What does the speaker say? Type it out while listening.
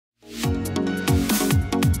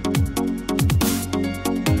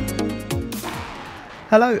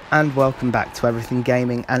Hello and welcome back to Everything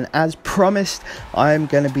Gaming, and as promised I am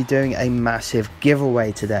going to be doing a massive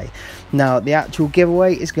giveaway today. Now the actual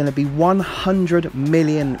giveaway is going to be 100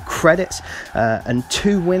 million credits and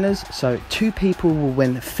 2 winners, so 2 people will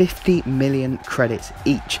win 50 million credits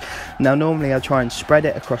each. Now normally I try and spread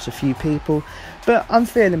it across a few people, but I'm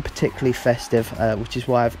feeling particularly festive, which is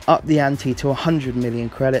why I've upped the ante to 100 million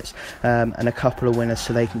credits and a couple of winners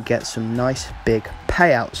so they can get some nice big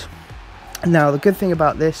payouts. Now the good thing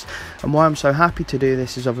about this and why I'm so happy to do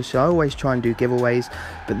this is obviously I always try and do giveaways,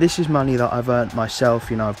 but this is money that I've earned myself.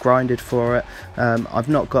 You know, I've grinded for it. I've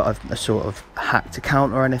not got a sort of hacked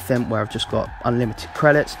account or anything where I've just got unlimited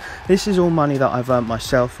credits. This is all money that I've earned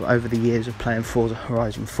myself over the years of playing Forza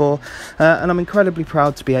Horizon 4, and I'm incredibly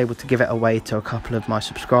proud to be able to give it away to a couple of my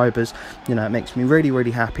subscribers. You know, it makes me really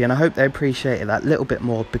happy, and I hope they appreciate it that little bit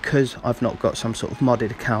more because I've not got some sort of modded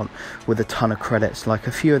account with a ton of credits like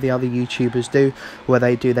a few of the other YouTubers do, where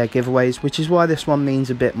they do their giveaways, which is why this one means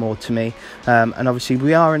a bit more to me. And obviously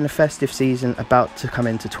we are in the festive season about to come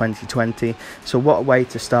into 2020, so what a way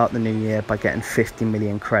to start the new year by getting 50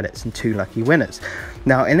 million credits and 2 lucky winners.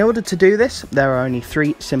 Now in order to do this there are only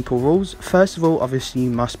 3 simple rules. First of all, obviously you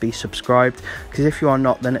must be subscribed, because if you are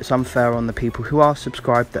not then it's unfair on the people who are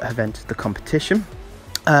subscribed that have entered the competition.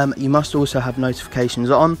 You must also have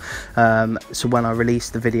notifications on, so when I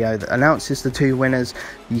release the video that announces the 2 winners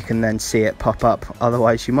you can then see it pop up,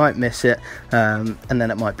 otherwise you might miss it and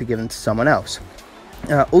then it might be given to someone else.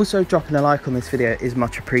 Also dropping a like on this video is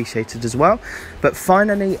much appreciated as well. But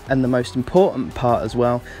finally, and the most important part as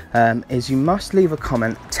well, is you must leave a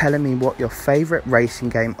comment telling me what your favourite racing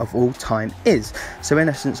game of all time is. So in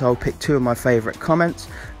essence I'll pick 2 of my favourite comments,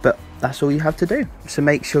 but that's all you have to do. So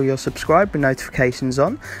make sure you're subscribed with notifications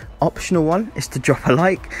on. Optional one is to drop a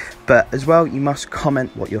like, but as well you must comment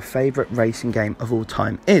what your favourite racing game of all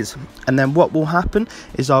time is. And then what will happen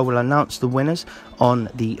is I will announce the winners on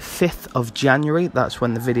the 5th of January. That's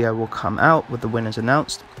when the video will come out with the winners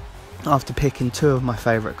announced, after picking 2 of my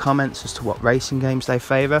favourite comments as to what racing games they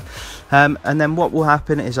favour. And then what will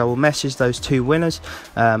happen is I will message those 2 winners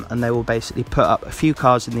and they will basically put up a few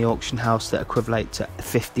cars in the auction house that equivalent to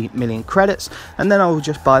 50 million credits, and then I will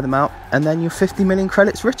just buy them out, and then you're 50 million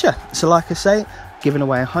credits richer. So like I say, giving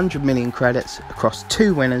away 100 million credits across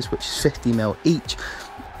 2 winners, which is 50 mil each.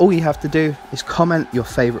 All you have to do is comment your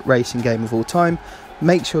favourite racing game of all time,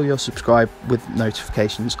 make sure you're subscribed with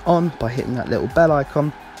notifications on by hitting that little bell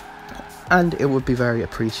icon, and it would be very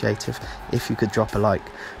appreciative if you could drop a like.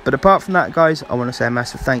 But apart from that guys, I want to say a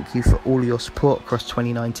massive thank you for all your support across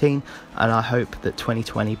 2019, and I hope that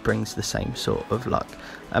 2020 brings the same sort of luck.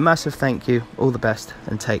 A massive thank you, all the best,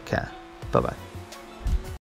 and take care. Bye bye.